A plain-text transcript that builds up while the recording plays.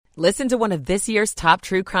Listen to one of this year's top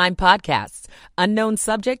true crime podcasts. Unknown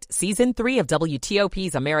Subject, Season 3 of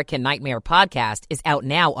WTOP's American Nightmare podcast is out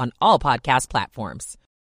now on all podcast platforms.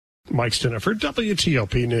 Mike Stiniford,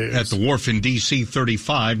 WTOP News. At the wharf in D.C.,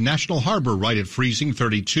 35. National Harbor right at freezing,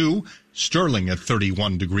 32. Sterling at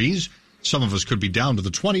 31 degrees. Some of us could be down to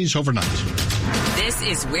the 20s overnight. This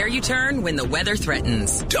is where you turn when the weather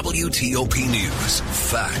threatens. WTOP News.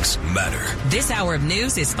 Facts matter. This hour of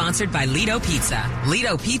news is sponsored by Lido Pizza.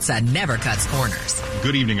 Lido Pizza never cuts corners.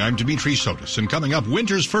 Good evening. I'm Dimitri Sotis. And coming up,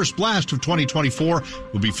 winter's first blast of 2024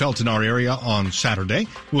 will be felt in our area on Saturday.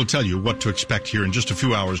 We'll tell you what to expect here in just a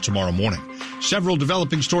few hours tomorrow morning. Several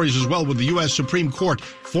developing stories as well, with the U.S. Supreme Court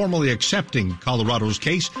formally accepting Colorado's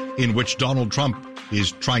case in which Donald Trump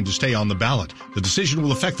is trying to stay on the ballot. The decision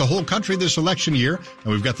will affect the whole country this election year,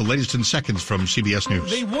 and we've got the latest in seconds from CBS News.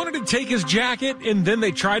 They wanted to take his jacket, and then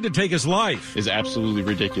they tried to take his life. Is absolutely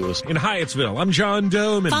ridiculous. In Hyattsville, I'm John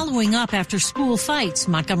Doman. Following up after school fights,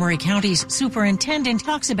 Montgomery County's superintendent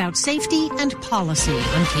talks about safety and policy.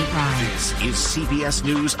 I'm Kate Ryan. This is CBS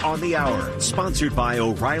News on the Hour, sponsored by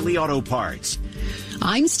O'Reilly Auto Parts.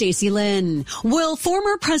 I'm Stacey Lynn. Will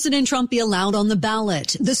former President Trump be allowed on the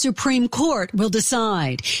ballot? The Supreme Court will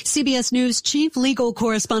decide. CBS News chief legal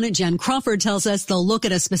correspondent Jen Crawford tells us they'll look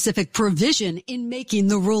at a specific provision in making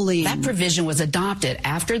the ruling. That provision was adopted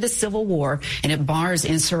after the Civil War, and it bars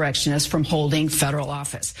insurrectionists from holding federal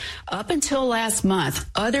office. Up until last month,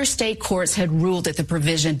 other state courts had ruled that the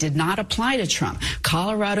provision did not apply to Trump.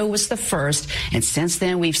 Colorado was the first, and since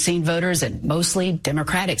then we've seen voters in mostly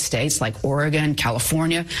Democratic states like Oregon, California,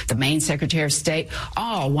 the Maine Secretary of State,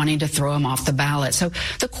 all wanting to throw him off the ballot. So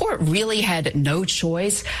the court really had no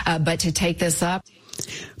choice but to take this up.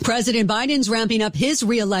 President Biden's ramping up his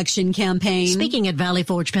re-election campaign. Speaking at Valley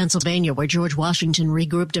Forge, Pennsylvania, where George Washington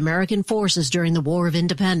regrouped American forces during the War of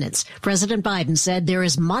Independence, President Biden said there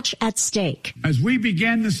is much at stake. As we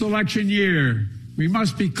begin this election year, we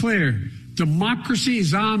must be clear. Democracy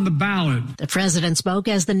is on the ballot. The president spoke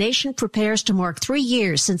as the nation prepares to mark 3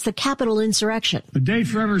 years since the Capitol insurrection. A day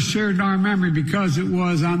forever shared in our memory because it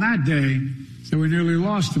was on that day that we nearly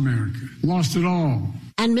lost America, lost it all.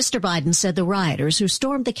 And Mr. Biden said the rioters who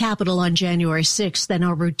stormed the Capitol on January 6th and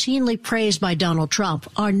are routinely praised by Donald Trump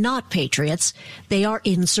are not patriots. They are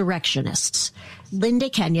insurrectionists. Linda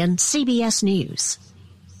Kenyon, CBS News.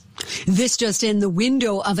 This just in, the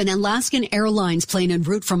window of an Alaskan Airlines plane en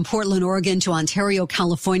route from Portland, Oregon to Ontario,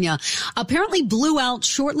 California, apparently blew out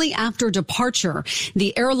shortly after departure.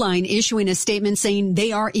 The airline issuing a statement saying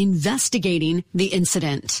they are investigating the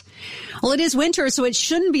incident. Well, it is winter, so it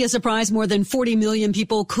shouldn't be a surprise more than 40 million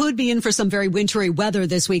people could be in for some very wintry weather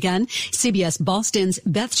this weekend. CBS Boston's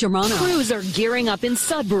Beth Germano. Crews are gearing up in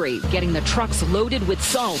Sudbury, getting the trucks loaded with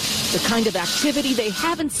salt, the kind of activity they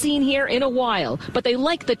haven't seen here in a while, but they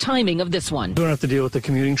like the timing of this one. We don't have to deal with the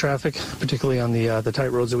commuting traffic, particularly on the tight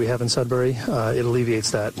roads that we have in Sudbury. It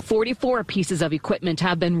alleviates that. 44 pieces of equipment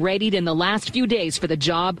have been readied in the last few days for the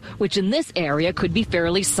job, which in this area could be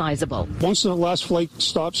fairly sizable. Once the last flight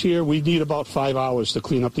stops here, we need about 5 hours to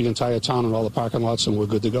clean up the entire town and all the parking lots, and we're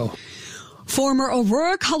good to go. Former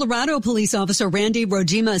Aurora, Colorado police officer Randy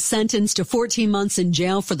Rojima is sentenced to 14 months in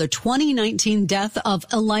jail for the 2019 death of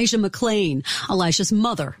Elijah McClain, Elijah's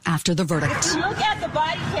mother, after the verdict. If you look at the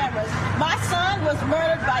body cameras, my son was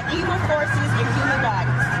murdered by evil forces in human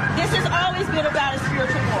bodies. This has always been about a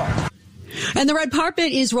spiritual war. And the red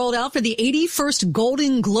carpet is rolled out for the 81st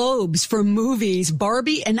Golden Globes for movies.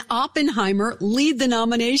 Barbie and Oppenheimer lead the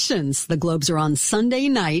nominations. The Globes are on Sunday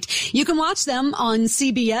night. You can watch them on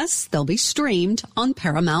CBS. They'll be streamed on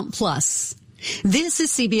Paramount+. This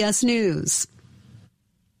is CBS News.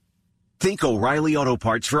 Think O'Reilly Auto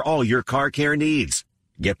Parts for all your car care needs.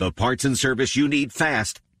 Get the parts and service you need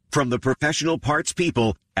fast from the professional parts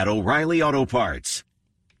people at O'Reilly Auto Parts.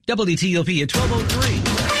 WTOP at 12:03.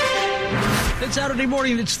 It's Saturday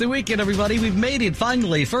morning. It's the weekend, everybody. We've made it,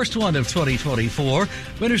 finally. First one of 2024.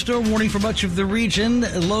 Winter storm warning for much of the region.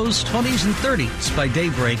 Lows 20s and 30s by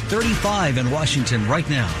daybreak. 35 in Washington right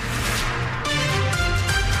now.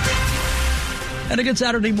 And a good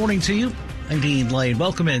Saturday morning to you. I'm Dean Lane.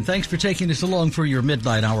 Welcome in. Thanks for taking us along for your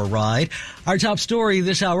midnight hour ride. Our top story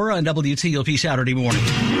this hour on WTOP Saturday morning.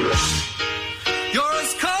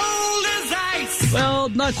 Well,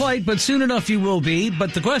 not quite, but soon enough you will be.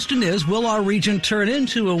 But the question is, will our region turn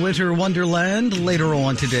into a winter wonderland later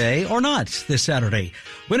on today or not this Saturday?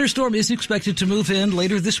 Winter storm is expected to move in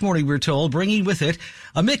later this morning, we're told, bringing with it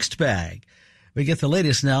a mixed bag. We get the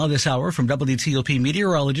latest now this hour from WTOP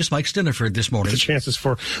meteorologist Mike Stiniford this morning. The chances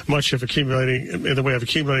for much of accumulating in the way of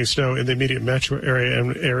accumulating snow in the immediate metro area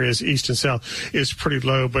and areas east and south is pretty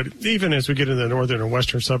low. But even as we get into the northern and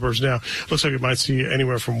western suburbs now, looks like we might see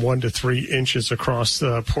anywhere from 1 to 3 inches across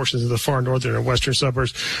portions of the far northern and western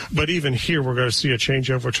suburbs. But even here, we're going to see a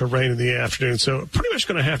changeover to rain in the afternoon. So pretty much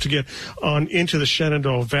going to have to get on into the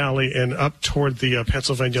Shenandoah Valley and up toward the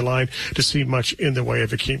Pennsylvania line to see much in the way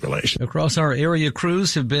of accumulation. Across our area,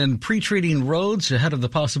 crews have been pre-treating roads ahead of the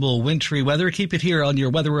possible wintry weather. Keep it here on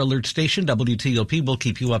your weather alert station. WTOP will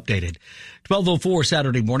keep you updated. 12:04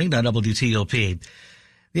 Saturday morning on WTOP.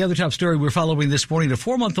 The other top story we're following this morning, a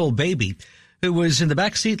 4-month-old baby who was in the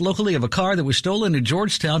back seat locally of a car that was stolen in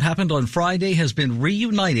Georgetown, happened on Friday, has been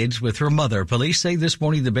reunited with her mother. Police say this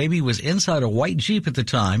morning the baby was inside a white Jeep at the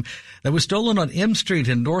time that was stolen on M Street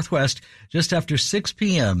in Northwest just after 6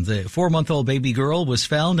 p.m. The 4-month-old baby girl was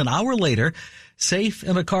found an hour later, safe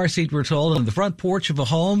in a car seat, we're told, on the front porch of a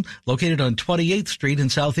home located on 28th Street in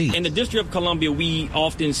Southeast. In the District of Columbia, we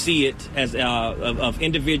often see it as of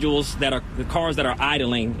individuals that are the cars that are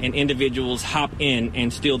idling, and individuals hop in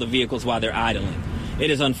and steal the vehicles while they're idling. It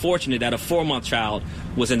is unfortunate that a 4-month child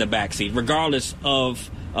was in the back seat, regardless of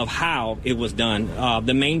how it was done.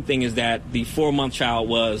 The main thing is that the 4-month child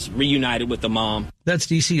was reunited with the mom. That's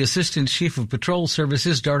D.C. Assistant Chief of Patrol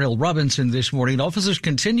Services Darnell Robinson this morning. Officers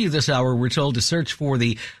continue this hour, we're told, to search for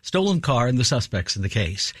the stolen car and the suspects in the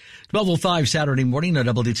case. 12:05 Saturday morning on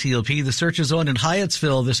WTOP. The search is on in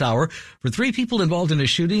Hyattsville this hour for 3 people involved in a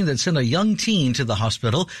shooting that sent a young teen to the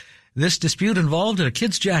hospital. This dispute involved a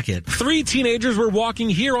kid's jacket. 3 teenagers were walking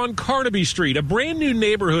here on Carnaby Street, a brand new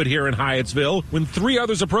neighborhood here in Hyattsville, when 3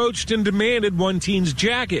 others approached and demanded one teen's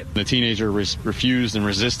jacket. The teenager refused and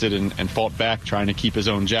resisted and fought back, trying to keep his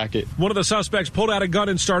own jacket. One of the suspects pulled out a gun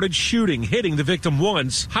and started shooting, hitting the victim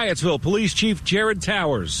once. Hyattsville Police Chief Jared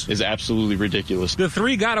Towers. Is absolutely ridiculous. The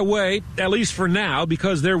 3 got away, at least for now,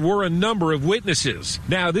 because there were a number of witnesses.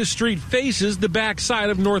 Now, this street faces the backside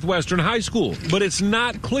of Northwestern High School, but it's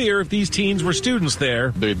not clear if these teens were students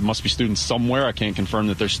there. There must be students somewhere. I can't confirm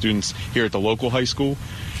that there's students here at the local high school.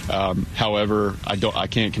 However, I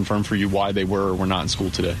can't confirm for you why they were or were not in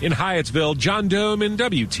school today. In Hyattsville, John Dome in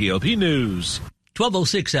WTOP News.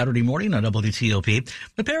 12:06 Saturday morning on WTOP.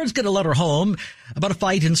 When parents get a letter home about a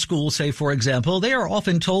fight in school, say, for example, they are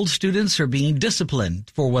often told students are being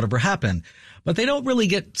disciplined for whatever happened, but they don't really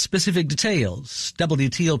get specific details.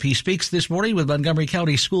 WTOP speaks this morning with Montgomery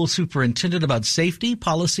County School Superintendent about safety,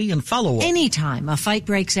 policy, and follow-up. Anytime a fight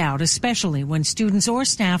breaks out, especially when students or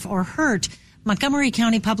staff are hurt, Montgomery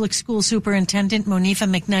County Public School Superintendent Monifa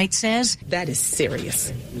McKnight says that is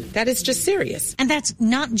serious. That is just serious. And that's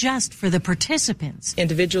not just for the participants.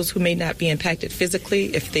 Individuals who may not be impacted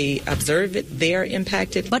physically, if they observe it, they are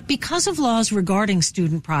impacted. But because of laws regarding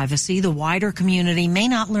student privacy, the wider community may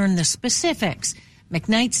not learn the specifics.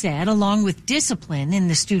 McKnight said, along with discipline in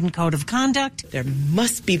the Student Code of Conduct, there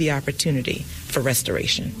must be the opportunity for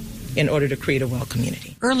restoration in order to create a well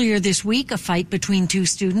community. Earlier this week, a fight between 2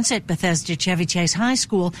 students at Bethesda Chevy Chase High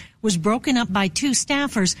School was broken up by 2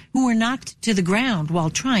 staffers who were knocked to the ground while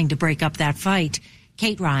trying to break up that fight.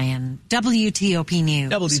 Kate Ryan, WTOP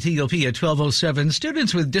News. WTOP at 12:07.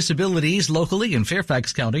 Students with disabilities locally in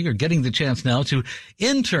Fairfax County are getting the chance now to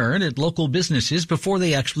intern at local businesses before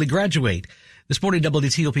they actually graduate. This morning,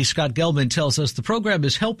 WTOP Scott Gelman tells us the program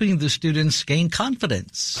is helping the students gain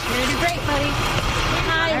confidence. You're going to do great, buddy.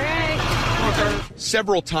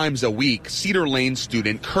 Several times a week, Cedar Lane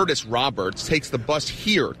student Curtis Roberts takes the bus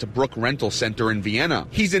here to Brook Rental Center in Vienna.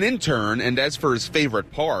 He's an intern, and as for his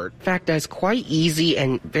favorite part, in fact, it's quite easy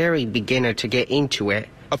and very beginner to get into it.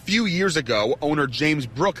 A few years ago, owner James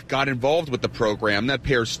Brook got involved with the program that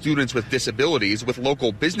pairs students with disabilities with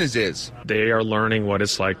local businesses. They are learning what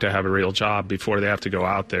it's like to have a real job before they have to go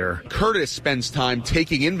out there. Curtis spends time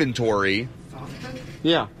taking inventory.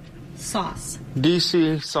 Yeah. Sauce.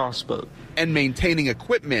 DC sauce boat. And maintaining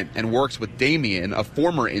equipment, and works with Damien, a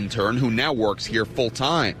former intern who now works here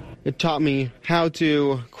full-time. It taught me how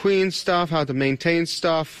to clean stuff, how to maintain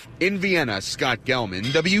stuff. In Vienna, Scott Gelman,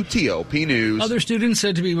 WTOP News. Other students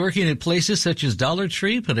said to be working at places such as Dollar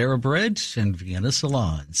Tree, Panera Bread, and Vienna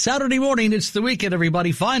Salon. Saturday morning, it's the weekend,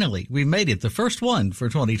 everybody. Finally, we made it, the first one for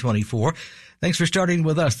 2024. Thanks for starting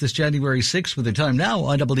with us this January 6th, with the time now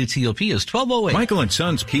on WTOP is 12:08. Michael &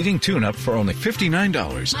 Son's heating tune-up for only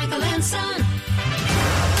 $59. Michael & Son.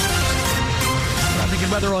 Traffic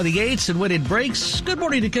and weather on the 8s and when it breaks. Good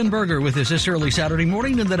morning to Ken Berger with us this early Saturday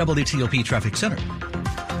morning in the WTOP Traffic Center.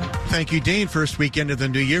 Thank you, Dean. First weekend of the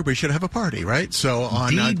new year, we should have a party, right? So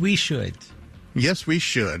on. Indeed, we should. Yes, we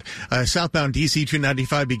should. Southbound DC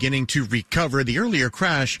 295 beginning to recover. The earlier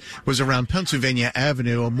crash was around Pennsylvania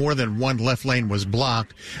Avenue. More than one left lane was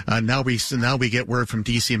blocked. Now we get word from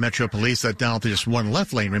DC Metro Police that now just one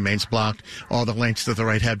left lane remains blocked. All the lanes to the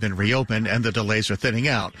right have been reopened, and the delays are thinning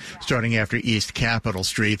out. Starting after East Capitol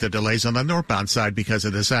Street, the delays on the northbound side because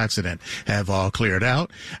of this accident have all cleared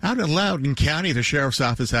out. Out in Loudoun County, the sheriff's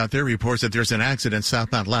office out there reports that there's an accident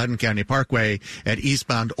southbound Loudoun County Parkway at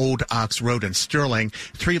eastbound Old Ox Road in Sterling.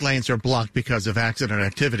 3 lanes are blocked because of accident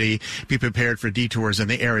activity. Be prepared for detours in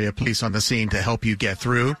the area. Police on the scene to help you get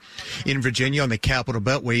through. In Virginia, on the Capitol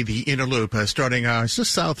Beltway, the inner loop, starting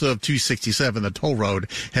just south of 267, the toll road,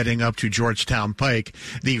 heading up to Georgetown Pike.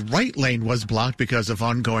 The right lane was blocked because of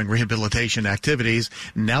ongoing rehabilitation activities.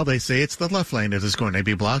 Now they say it's the left lane that is going to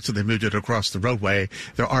be blocked, so they moved it across the roadway.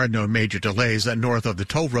 There are no major delays north of the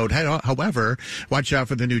toll road. However, watch out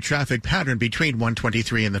for the new traffic pattern between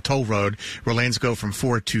 123 and the toll road, where lanes go from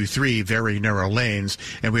 4 to 3 very narrow lanes,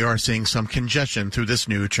 and we are seeing some congestion through this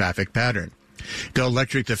new traffic pattern. Go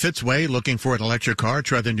electric the Fitzway. Looking for an electric car?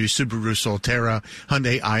 Try the new Subaru Solterra,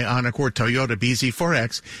 Hyundai Ioniq, or Toyota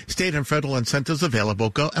BZ4X. State and federal incentives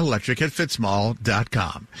available. Go electric at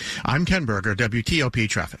fitzmall.com. I'm Ken Berger, WTOP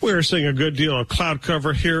Traffic. We're seeing a good deal of cloud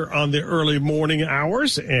cover here on the early morning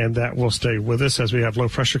hours, and that will stay with us as we have low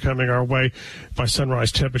pressure coming our way. By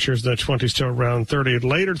sunrise, temperatures in the 20s to around 30.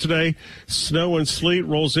 Later today, snow and sleet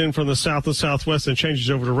rolls in from the south and southwest and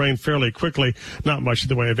changes over to rain fairly quickly. Not much in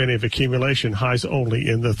the way of any of accumulation. Highs only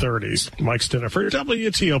in the 30s. Mike Stinner for your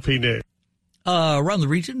WTOP News. Around the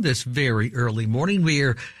region this very early morning, we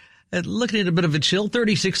are looking at a bit of a chill,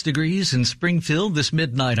 36 degrees in Springfield this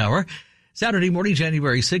midnight hour. Saturday morning,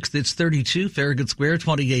 January 6th, it's 32, Farragut Square,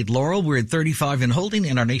 28 Laurel. We're at 35 in Holding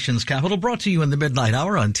in our nation's capital. Brought to you in the midnight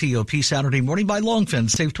hour on TOP Saturday morning by Long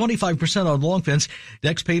Fence. Save 25% on Long Fence,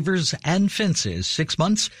 decks, pavers, and fences. 6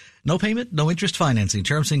 months, no payment, no interest financing.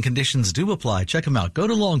 Terms and conditions do apply. Check them out. Go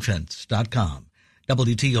to longfence.com.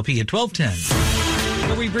 WTOP at 12:10.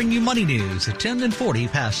 Where we bring you money news at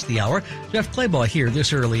 10:40 past the hour. Jeff Claybaugh here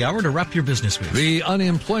this early hour to wrap your business with. The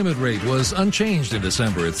unemployment rate was unchanged in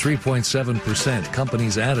December at 3.7%.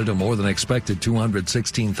 Companies added a more than expected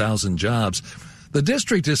 216,000 jobs. The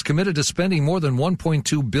district is committed to spending more than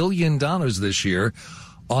 $1.2 billion this year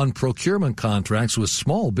on procurement contracts with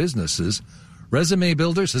small businesses. Resume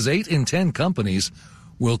Builder says 8 in 10 companies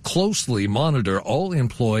will closely monitor all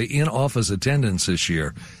employee in-office attendance this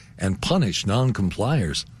year and punish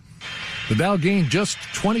non-compliers. The Dow gained just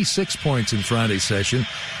 26 points in Friday's session.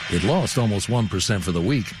 It lost almost 1% for the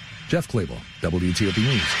week. Jeff Claybaugh, WTOP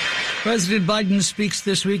News. President Biden speaks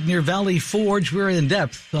this week near Valley Forge. We're in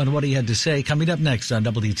depth on what he had to say coming up next on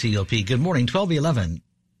WTOP. Good morning, 12:11.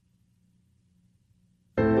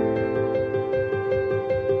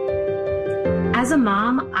 As a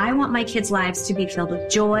mom, I want my kids' lives to be filled with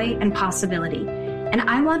joy and possibility. And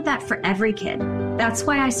I want that for every kid. That's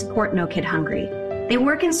why I support No Kid Hungry. They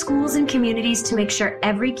work in schools and communities to make sure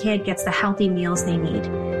every kid gets the healthy meals they need.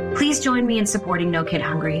 Please join me in supporting No Kid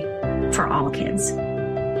Hungry for all kids.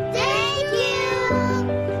 Thank you.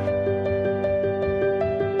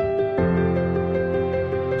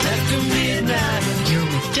 After midnight, you're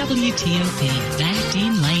with WTOP. Back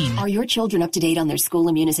Dean Lane. Are your children up to date on their school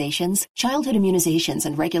immunizations? Childhood immunizations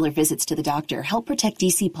and regular visits to the doctor help protect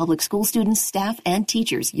DC public school students, staff, and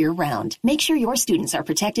teachers year-round. Make sure your students are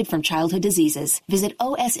protected from childhood diseases. Visit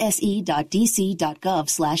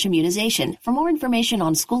osse.dc.gov/immunization for more information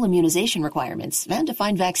on school immunization requirements and to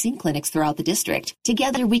find vaccine clinics throughout the district.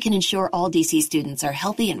 Together, we can ensure all DC students are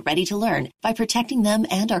healthy and ready to learn by protecting them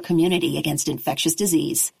and our community against infectious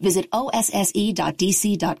disease. Visit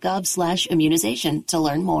osse.dc.gov/immunization to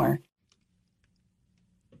learn more.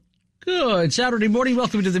 Good Saturday morning.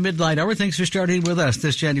 Welcome to the Midnight Hour. Thanks for starting with us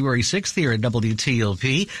this January 6th here at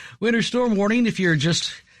WTOP. Winter storm warning if you're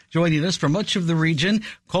just joining us from much of the region.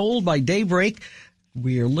 Cold by daybreak.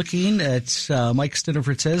 We are looking at, Mike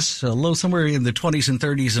Stiniford says, low somewhere in the 20s and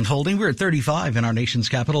 30s and holding. We're at 35 in our nation's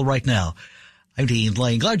capital right now. I'm Dean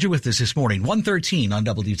Lane. Glad you're with us this morning. 1:13 on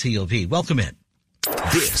WTOP. Welcome in.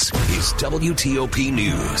 This is WTOP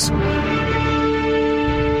News.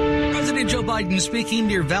 President Joe Biden speaking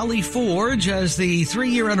near Valley Forge as the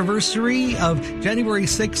 3-year anniversary of January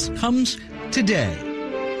 6th comes today.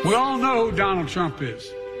 We all know who Donald Trump is.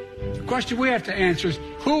 The question we have to answer is,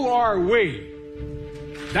 who are we?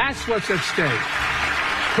 That's what's at stake.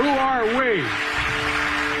 Who are we?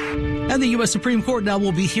 And the U.S. Supreme Court now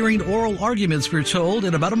will be hearing oral arguments, we're told,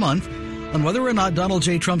 in about a month on whether or not Donald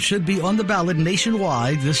J. Trump should be on the ballot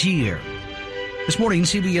nationwide this year. This morning,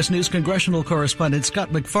 CBS News congressional correspondent Scott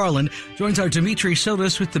McFarland joins our Dimitri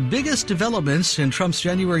Sotis with the biggest developments in Trump's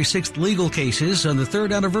January 6th legal cases on the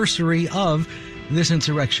third anniversary of this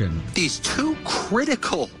insurrection. These two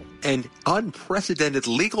critical and unprecedented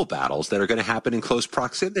legal battles that are going to happen in close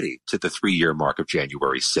proximity to the 3-year mark of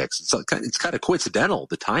January 6th. It's kind of coincidental,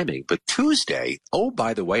 the timing, but Tuesday,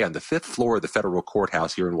 by the way, on the 5th floor of the federal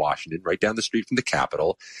courthouse here in Washington, right down the street from the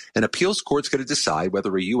Capitol, an appeals court's going to decide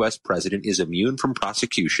whether a U.S. president is immune from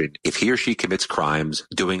prosecution if he or she commits crimes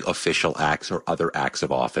doing official acts or other acts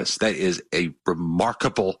of office. That is a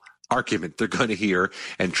remarkable argument they're going to hear,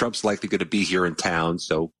 and Trump's likely going to be here in town,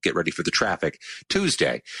 so get ready for the traffic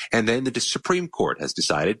Tuesday. And then the Supreme Court has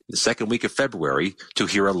decided the second week of February to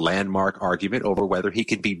hear a landmark argument over whether he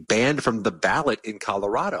can be banned from the ballot in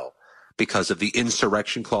Colorado because of the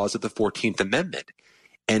insurrection clause of the 14th Amendment.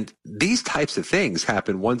 And these types of things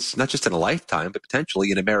happen once, not just in a lifetime, but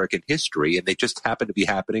potentially in American history. And they just happen to be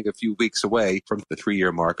happening a few weeks away from the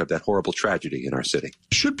 3-year mark of that horrible tragedy in our city.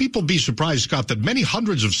 Should people be surprised, Scott, that many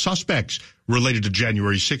hundreds of suspects related to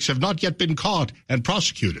January 6th have not yet been caught and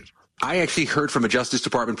prosecuted? I actually heard from a Justice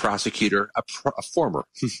Department prosecutor, a former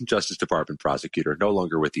Justice Department prosecutor, no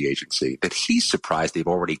longer with the agency, that he's surprised they've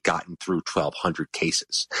already gotten through 1,200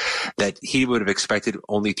 cases, that he would have expected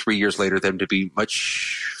only 3 years later them to be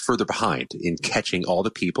much further behind in catching all the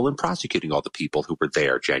people and prosecuting all the people who were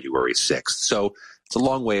there January 6th. So it's a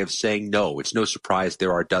long way of saying no. It's no surprise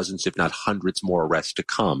there are dozens, if not hundreds, more arrests to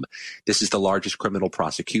come. This is the largest criminal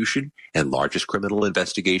prosecution and largest criminal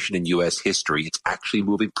investigation in U.S. history. It's actually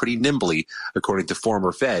moving pretty nimbly, according to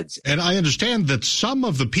former feds. And I understand that some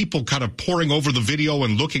of the people kind of poring over the video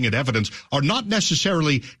and looking at evidence are not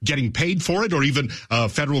necessarily getting paid for it, or even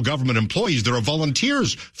federal government employees. There are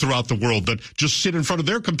volunteers throughout the world that just sit in front of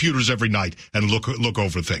their computers every night and look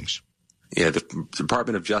over things. Yeah, the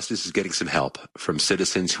Department of Justice is getting some help from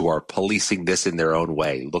citizens who are policing this in their own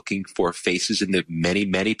way, looking for faces in the many,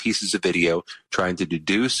 many pieces of video, trying to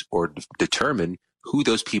deduce or determine who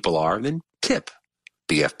those people are, and then tip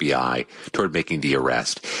the FBI toward making the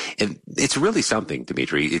arrest. And it's really something,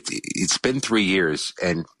 Dimitri. It's been 3 years,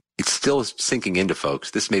 and it's still sinking into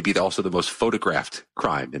folks. This may be also the most photographed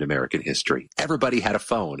crime in American history. Everybody had a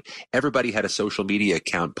phone. Everybody had a social media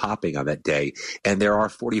account popping on that day. And there are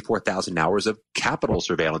 44,000 hours of Capitol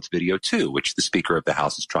surveillance video, too, which the Speaker of the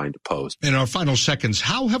House is trying to post. In our final seconds,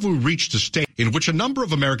 how have we reached a state in which a number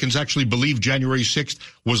of Americans actually believe January 6th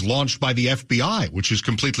was launched by the FBI, which is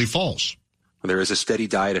completely false? There is a steady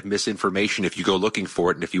diet of misinformation if you go looking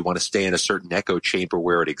for it, and if you want to stay in a certain echo chamber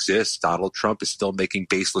where it exists. Donald Trump is still making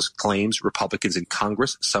baseless claims. Republicans in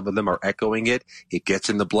Congress, some of them are echoing it. It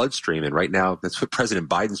gets in the bloodstream, and right now that's what President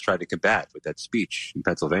Biden's trying to combat with that speech in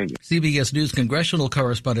Pennsylvania. CBS News congressional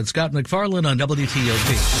correspondent Scott McFarland on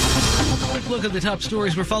WTOP. Quick look at the top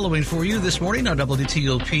stories we're following for you this morning on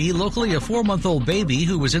WTOP. Locally, a 4-month-old baby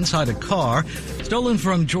who was inside a car stolen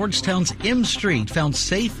from Georgetown's M Street found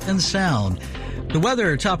safe and sound. The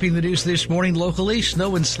weather topping the news this morning locally.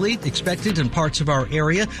 Snow and sleet expected in parts of our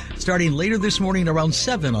area starting later this morning around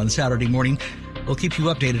 7 on Saturday morning. We'll keep you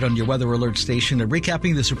updated on your weather alert station. And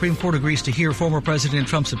recapping, the Supreme Court agrees to hear former President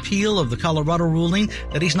Trump's appeal of the Colorado ruling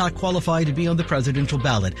that he's not qualified to be on the presidential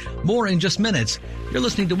ballot. More in just minutes. You're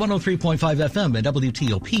listening to 103.5 FM at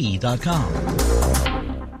WTOP.com.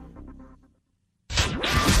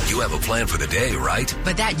 You have a plan for the day, right?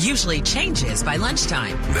 But that usually changes by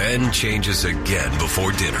lunchtime. Then changes again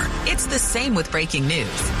before dinner. It's the same with breaking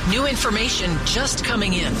news. New information just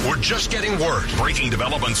coming in. We're just getting word. Breaking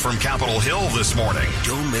developments from Capitol Hill this morning.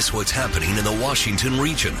 Don't miss what's happening in the Washington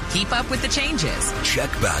region. Keep up with the changes.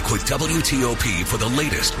 Check back with WTOP for the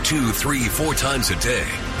latest 2, 3, 4 times a day.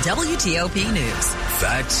 WTOP News.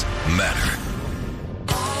 Facts matter.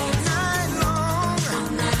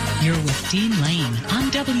 You're with Dean Lane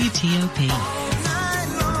on WTOP.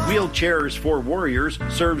 Wheelchairs for Warriors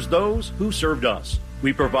serves those who served us.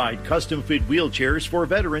 We provide custom-fit wheelchairs for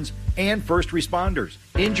veterans and first responders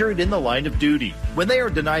injured in the line of duty. When they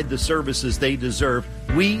are denied the services they deserve,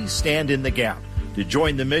 we stand in the gap. To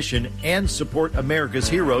join the mission and support America's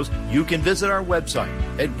heroes, you can visit our website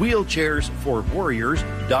at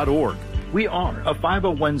wheelchairsforwarriors.org. We are a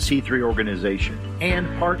 501c3 organization and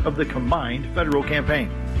part of the combined federal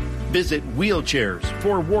campaign. Visit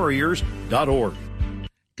wheelchairsforwarriors.org.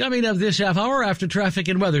 Coming up this half hour after traffic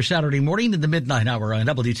and weather Saturday morning in the midnight hour on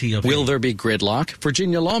WTOP. Will there be gridlock?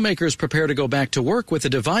 Virginia lawmakers prepare to go back to work with a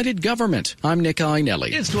divided government. I'm Nick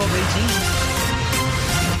Einelli. It's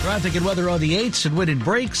 12:18. Traffic and weather on the 8s and when it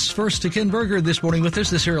breaks. First to Ken Berger this morning with us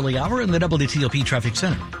this early hour in the WTOP Traffic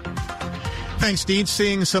Center. Thanks, Dean.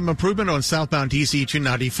 Seeing some improvement on southbound DC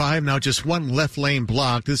 295. Now just one left lane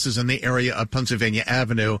blocked. This is in the area of Pennsylvania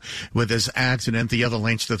Avenue with this accident. The other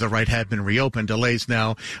lanes to the right have been reopened. Delays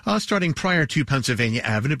now starting prior to Pennsylvania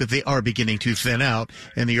Avenue, but they are beginning to thin out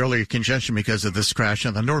in the earlier congestion because of this crash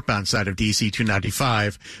on the northbound side of DC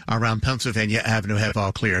 295 around Pennsylvania Avenue have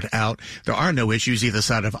all cleared out. There are no issues either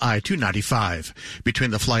side of I-295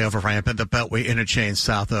 between the flyover ramp and the Beltway interchange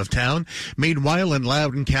south of town. Meanwhile, in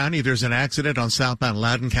Loudoun County, there's an accident on southbound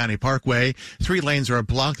Loudoun County Parkway. 3 lanes are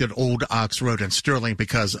blocked at Old Ox Road in Sterling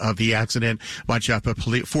because of the accident. Watch out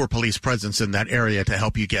for police presence in that area to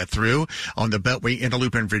help you get through. On the Beltway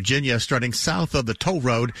interloop in Virginia, starting south of the toll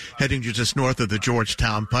road, heading to just north of the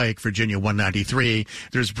Georgetown Pike, Virginia 193.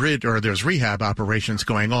 There's rehab operations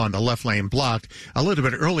going on. The left lane blocked. A little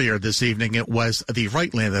bit earlier this evening, it was the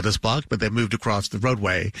right lane that is blocked, but they moved across the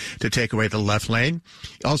roadway to take away the left lane.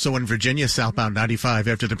 Also in Virginia, southbound 95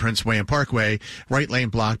 after the Prince William Parkway, right lane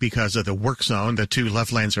blocked because of the work zone. The 2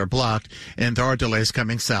 left lanes are blocked, and there are delays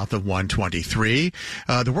coming south of 123.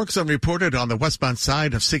 The work zone reported on the westbound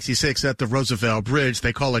side of 66 at the Roosevelt Bridge.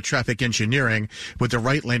 They call it traffic engineering with the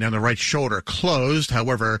right lane and the right shoulder closed.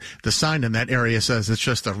 However, the sign in that area says it's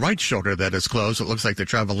just the right shoulder that is closed. It looks like the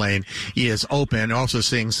travel lane is open. Also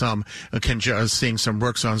seeing some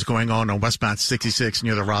work zones going on westbound 66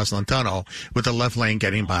 near the Roslyn Tunnel with the left lane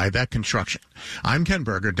getting by that construction. I'm Ken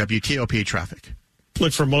Berger, WTOP Traffic.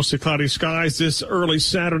 Look for mostly cloudy skies this early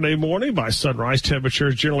Saturday morning. By sunrise,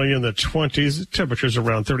 temperatures generally in the 20s. Temperatures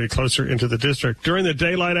around 30 closer into the district. During the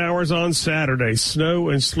daylight hours on Saturday, snow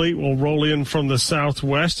and sleet will roll in from the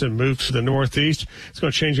southwest and move to the northeast. It's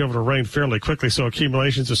going to change over to rain fairly quickly, so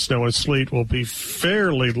accumulations of snow and sleet will be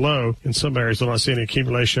fairly low. In some areas, we'll not see any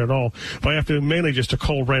accumulation at all. By afternoon, mainly just a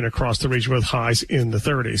cold rain across the region with highs in the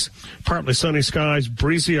 30s. Partly sunny skies,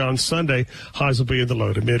 breezy on Sunday. Highs will be in the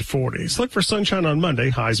low to mid-40s. Look for sunshine on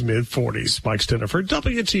Monday, highs mid-40s. Mike Stenhofer,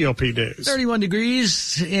 WTOP News. 31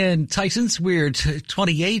 degrees in Tysons. We're at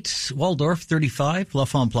 28. Waldorf, 35.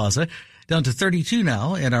 L'Enfant Plaza. Down to 32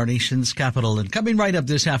 now in our nation's capital. And coming right up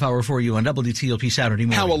this half hour for you on WTOP Saturday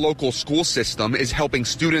morning. How a local school system is helping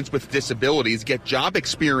students with disabilities get job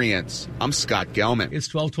experience. I'm Scott Gelman. It's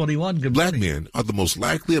 12:21. Good Black morning. men are the most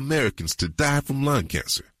likely Americans to die from lung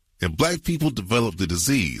cancer. And black people develop the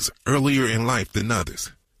disease earlier in life than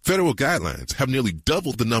others. Federal guidelines have nearly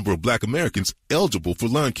doubled the number of black Americans eligible for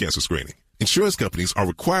lung cancer screening. Insurance companies are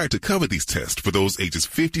required to cover these tests for those ages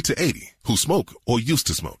 50 to 80 who smoke or used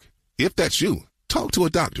to smoke. If that's you, talk to a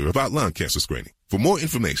doctor about lung cancer screening. For more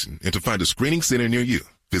information and to find a screening center near you,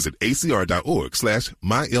 visit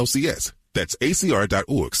acr.org/mylcs. That's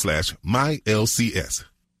acr.org/mylcs.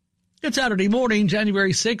 It's Saturday morning,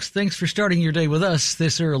 January 6th. Thanks for starting your day with us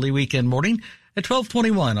this early weekend morning at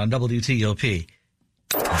 12:21 on WTOP.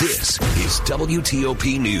 This is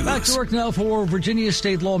WTOP News. Back to work now for Virginia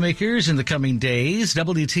state lawmakers in the coming days.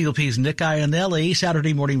 WTOP's Nick Iannelli,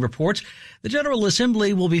 Saturday morning reports. The General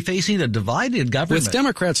Assembly will be facing a divided government. With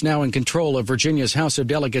Democrats now in control of Virginia's House of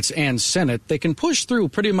Delegates and Senate, they can push through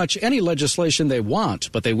pretty much any legislation they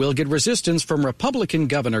want, but they will get resistance from Republican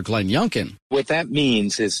Governor Glenn Youngkin. What that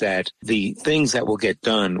means is that the things that will get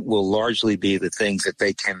done will largely be the things that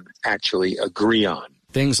they can actually agree on.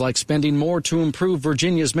 Things like spending more to improve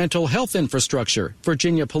Virginia's mental health infrastructure.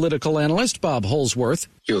 Virginia political analyst Bob Holsworth.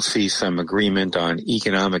 You'll see some agreement on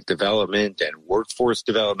economic development and workforce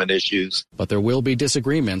development issues. But there will be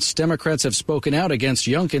disagreements. Democrats have spoken out against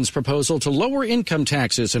Youngkin's proposal to lower income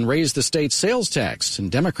taxes and raise the state's sales tax.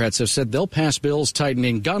 And Democrats have said they'll pass bills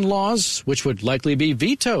tightening gun laws, which would likely be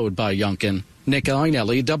vetoed by Youngkin. Nick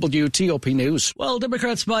Iannelli, WTOP News. Well,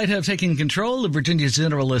 Democrats might have taken control of Virginia's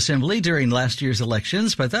General Assembly during last year's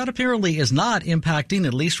elections, but that apparently is not impacting,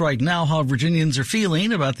 at least right now, how Virginians are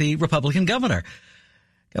feeling about the Republican governor.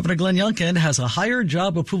 Governor Glenn Youngkin has a higher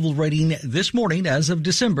job approval rating this morning as of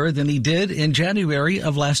December than he did in January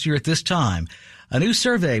of last year at this time. A new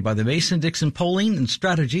survey by the Mason-Dixon Polling and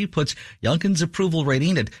Strategy puts Youngkin's approval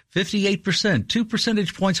rating at 58%, 2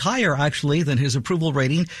 percentage points higher, actually, than his approval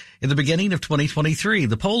rating in the beginning of 2023.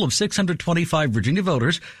 The poll of 625 Virginia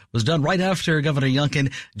voters was done right after Governor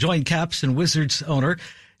Youngkin joined Caps and Wizards owner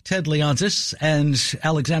Ted Leonsis and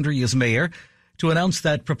Alexandria's mayor to announce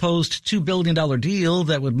that proposed $2 billion deal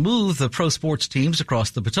that would move the pro sports teams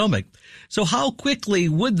across the Potomac. So how quickly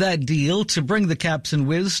would that deal to bring the Caps and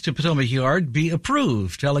Wiz to Potomac Yard be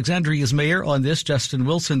approved? Alexandria's mayor on this, Justin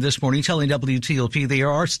Wilson, this morning telling WTOP there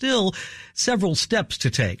are still several steps to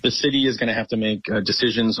take. The city is going to have to make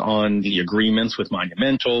decisions on the agreements with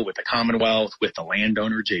Monumental, with the Commonwealth, with the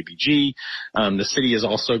landowner, JBG. The city is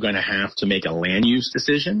also going to have to make a land use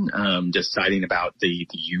decision, deciding about the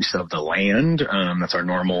use of the land. That's our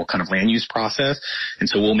normal kind of land use process. And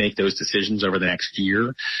so we'll make those decisions over the next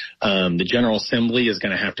year. The General Assembly is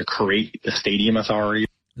going to have to create the stadium authority.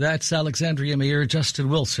 That's Alexandria Mayor Justin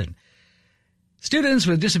Wilson. Students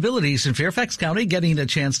with disabilities in Fairfax County getting a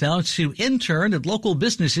chance now to intern at local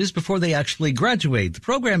businesses before they actually graduate. The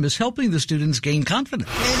program is helping the students gain confidence.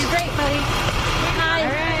 You're going to do great, buddy. Hi.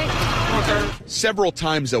 All right. Several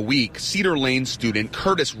times a week, Cedar Lane student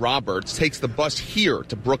Curtis Roberts takes the bus here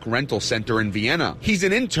to Brook Rental Center in Vienna. He's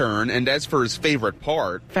an intern, and as for his favorite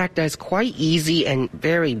part, in fact, it's quite easy and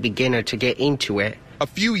very beginner to get into it. a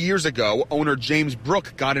few years ago, owner James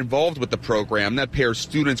Brook got involved with the program that pairs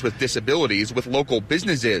students with disabilities with local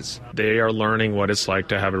businesses. They are learning what it's like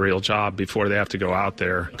to have a real job before they have to go out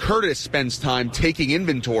there. Curtis spends time taking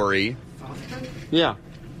inventory. Yeah.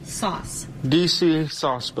 Sauce. DC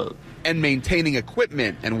sauce boat. And maintaining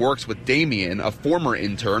equipment, and works with Damien, a former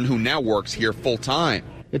intern who now works here full-time.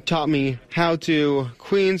 It taught me how to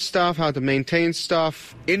clean stuff, how to maintain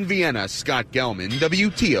stuff. In Vienna, Scott Gelman,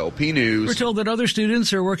 WTOP News. We're told that other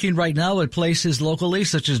students are working right now at places locally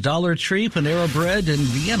such as Dollar Tree, Panera Bread, and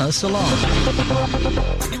Vienna Salon.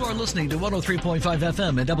 You are listening to 103.5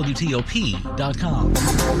 FM at WTOP.com.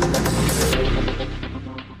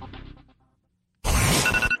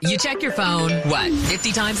 You check your phone,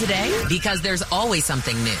 50 times a day? Because there's always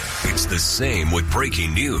something new. It's the same with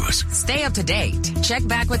breaking news. Stay up to date. Check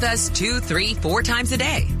back with us 2, 3, 4 times a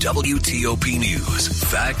day. WTOP News.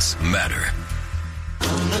 Facts matter.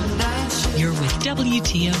 You're with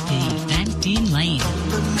WTOP and Dean Lane.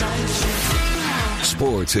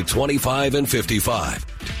 Sports at 25 and 55.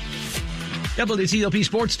 WTOP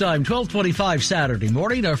Sports Time, 12:25 Saturday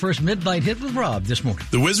morning. Our first midnight hit with Rob this morning.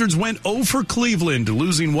 The Wizards went 0 for Cleveland,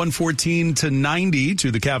 losing 114-90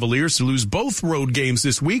 to the Cavaliers to lose both road games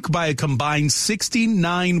this week by a combined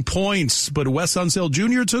 69 points. But Wes Unseld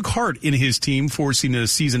Jr. took heart in his team, forcing a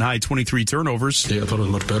season-high 23 turnovers. Yeah, I thought it was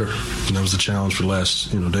much better. And that was the challenge for the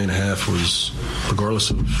last day and a half, was regardless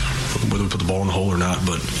of whether we put the ball in the hole or not,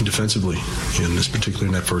 but defensively, in this particular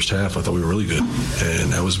in that first half, I thought we were really good.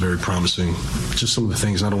 And that was very promising. Just some of the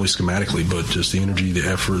things, not only schematically, but just the energy, the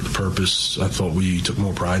effort, the purpose. I thought we took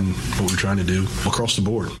more pride in what we were trying to do across the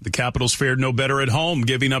board. The Capitals fared no better at home,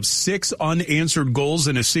 giving up 6 unanswered goals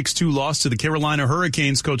and a 6-2 loss to the Carolina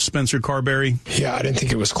Hurricanes. Coach Spencer Carberry. Yeah, I didn't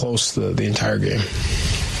think it was close the entire game.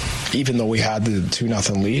 Even though we had the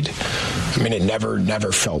 2-0 lead, I mean, it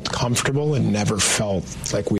never felt comfortable and never felt like we